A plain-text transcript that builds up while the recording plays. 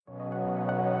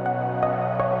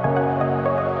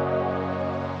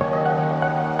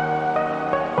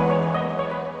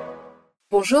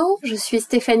Bonjour, je suis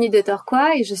Stéphanie de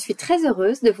Torquois et je suis très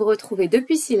heureuse de vous retrouver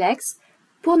depuis Silex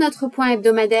pour notre point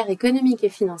hebdomadaire économique et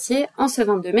financier en ce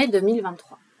 22 mai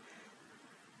 2023.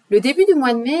 Le début du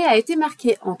mois de mai a été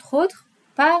marqué, entre autres,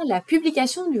 par la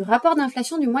publication du rapport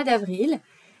d'inflation du mois d'avril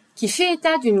qui fait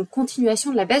état d'une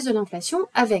continuation de la baisse de l'inflation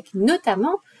avec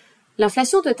notamment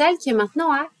l'inflation totale qui est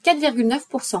maintenant à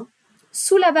 4,9%,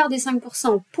 sous la barre des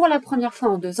 5% pour la première fois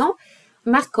en 2 ans,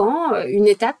 marquant une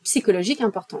étape psychologique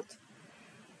importante.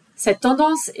 Cette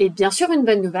tendance est bien sûr une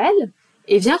bonne nouvelle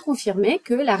et vient confirmer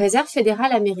que la Réserve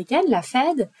fédérale américaine, la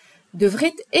Fed,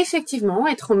 devrait effectivement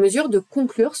être en mesure de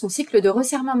conclure son cycle de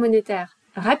resserrement monétaire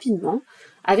rapidement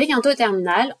avec un taux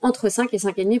terminal entre 5 et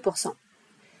 5,5%.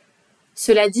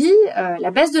 Cela dit, la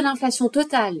baisse de l'inflation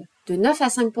totale de 9 à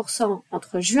 5%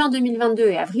 entre juin 2022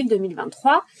 et avril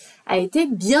 2023 a été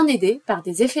bien aidée par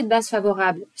des effets de base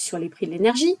favorables sur les prix de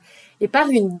l'énergie et par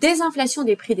une désinflation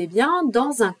des prix des biens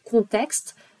dans un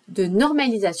contexte de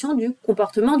normalisation du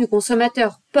comportement du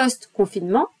consommateur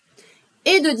post-confinement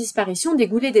et de disparition des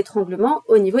goulets d'étranglement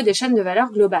au niveau des chaînes de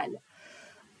valeur globales.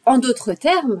 En d'autres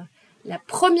termes, la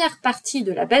première partie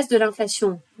de la baisse de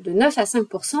l'inflation de 9 à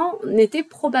 5% n'était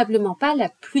probablement pas la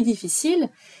plus difficile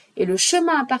et le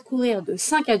chemin à parcourir de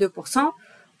 5 à 2%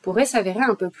 pourrait s'avérer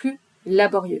un peu plus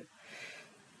laborieux.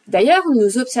 D'ailleurs,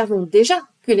 nous observons déjà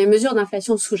que les mesures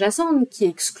d'inflation sous-jacentes qui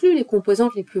excluent les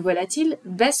composantes les plus volatiles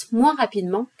baissent moins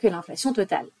rapidement que l'inflation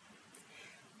totale.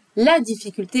 La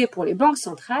difficulté pour les banques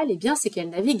centrales, c'est qu'elles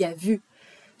naviguent à vue.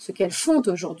 Ce qu'elles font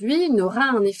aujourd'hui n'aura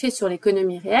un effet sur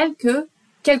l'économie réelle que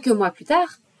quelques mois plus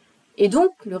tard, et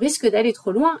donc le risque d'aller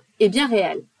trop loin est bien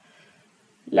réel.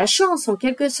 La chance, en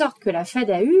quelque sorte, que la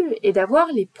Fed a eue est d'avoir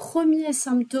les premiers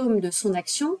symptômes de son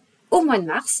action au mois de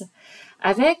mars,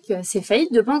 avec ses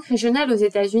faillites de banques régionales aux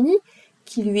États-Unis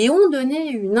qui lui ont donné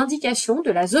une indication de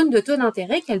la zone de taux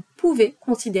d'intérêt qu'elle pouvait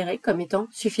considérer comme étant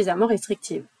suffisamment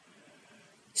restrictive.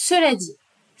 Cela dit,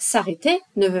 s'arrêter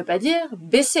ne veut pas dire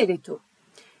baisser les taux.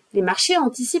 Les marchés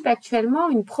anticipent actuellement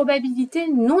une probabilité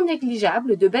non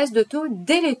négligeable de baisse de taux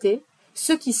dès l'été,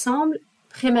 ce qui semble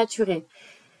prématuré.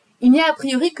 Il n'y a a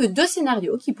priori que 2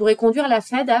 scénarios qui pourraient conduire la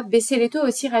Fed à baisser les taux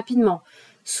aussi rapidement.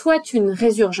 Soit une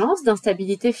résurgence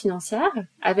d'instabilité financière,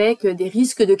 avec des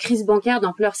risques de crise bancaire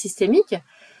d'ampleur systémique.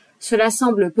 Cela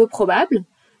semble peu probable.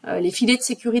 Les filets de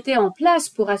sécurité en place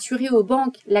pour assurer aux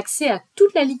banques l'accès à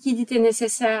toute la liquidité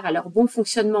nécessaire à leur bon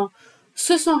fonctionnement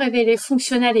se sont révélés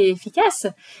fonctionnels et efficaces,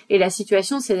 et la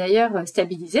situation s'est d'ailleurs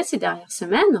stabilisée ces dernières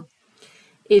semaines.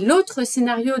 Et l'autre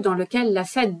scénario dans lequel la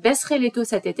Fed baisserait les taux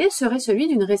cet été serait celui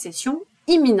d'une récession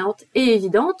imminente et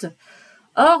évidente.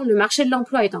 Or, le marché de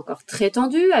l'emploi est encore très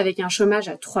tendu, avec un chômage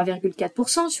à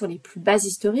 3,4% sur les plus bas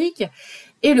historiques,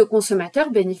 et le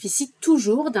consommateur bénéficie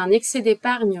toujours d'un excès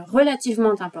d'épargne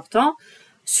relativement important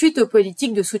suite aux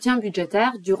politiques de soutien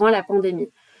budgétaire durant la pandémie.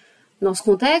 Dans ce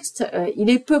contexte, il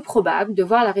est peu probable de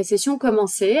voir la récession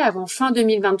commencer avant fin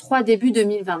 2023, début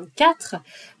 2024,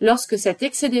 lorsque cet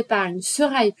excès d'épargne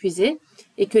sera épuisé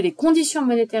et que les conditions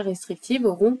monétaires restrictives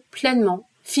auront pleinement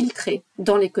filtré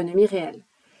dans l'économie réelle.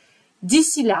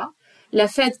 D'ici là, la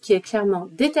Fed, qui est clairement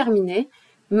déterminée,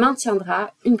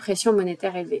 maintiendra une pression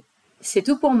monétaire élevée. C'est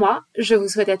tout pour moi, je vous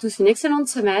souhaite à tous une excellente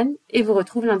semaine et vous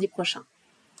retrouve lundi prochain.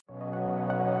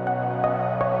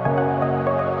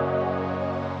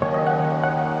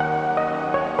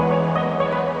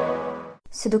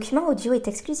 Ce document audio est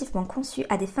exclusivement conçu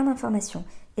à des fins d'information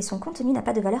et son contenu n'a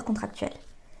pas de valeur contractuelle.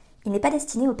 Il n'est pas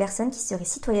destiné aux personnes qui seraient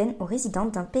citoyennes ou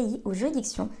résidentes d'un pays ou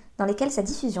juridiction dans lesquelles sa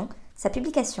diffusion, sa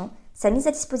publication, sa mise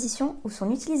à disposition ou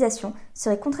son utilisation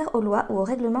seraient contraires aux lois ou aux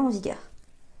règlements en vigueur.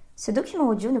 Ce document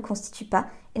audio ne constitue pas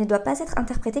et ne doit pas être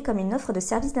interprété comme une offre de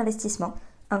service d'investissement,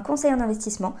 un conseil en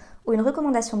investissement ou une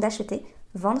recommandation d'acheter,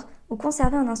 vendre ou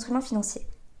conserver un instrument financier.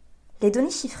 Les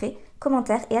données chiffrées,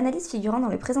 commentaires et analyses figurant dans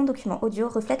le présent document audio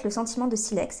reflètent le sentiment de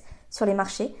Silex sur les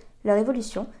marchés, leur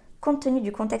évolution, compte tenu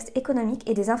du contexte économique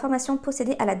et des informations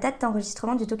possédées à la date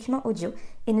d'enregistrement du document audio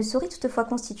et ne sauraient toutefois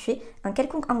constituer un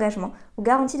quelconque engagement ou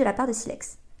garantie de la part de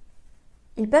Silex.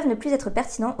 Ils peuvent ne plus être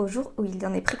pertinents au jour où il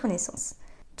en est pris connaissance.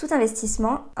 Tout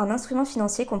investissement en instruments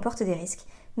financiers comporte des risques,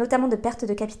 notamment de perte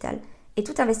de capital, et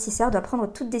tout investisseur doit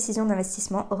prendre toute décision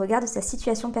d'investissement au regard de sa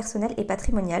situation personnelle et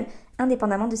patrimoniale,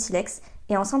 indépendamment de Silex,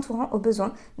 et en s'entourant au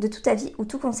besoin de tout avis ou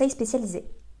tout conseil spécialisé.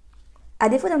 À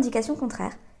défaut d'indications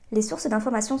contraires, les sources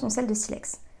d'information sont celles de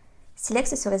Silex.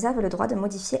 Silex se réserve le droit de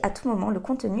modifier à tout moment le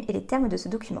contenu et les termes de ce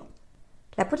document.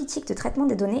 La politique de traitement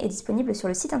des données est disponible sur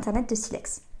le site internet de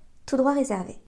Silex. Tout droit réservé.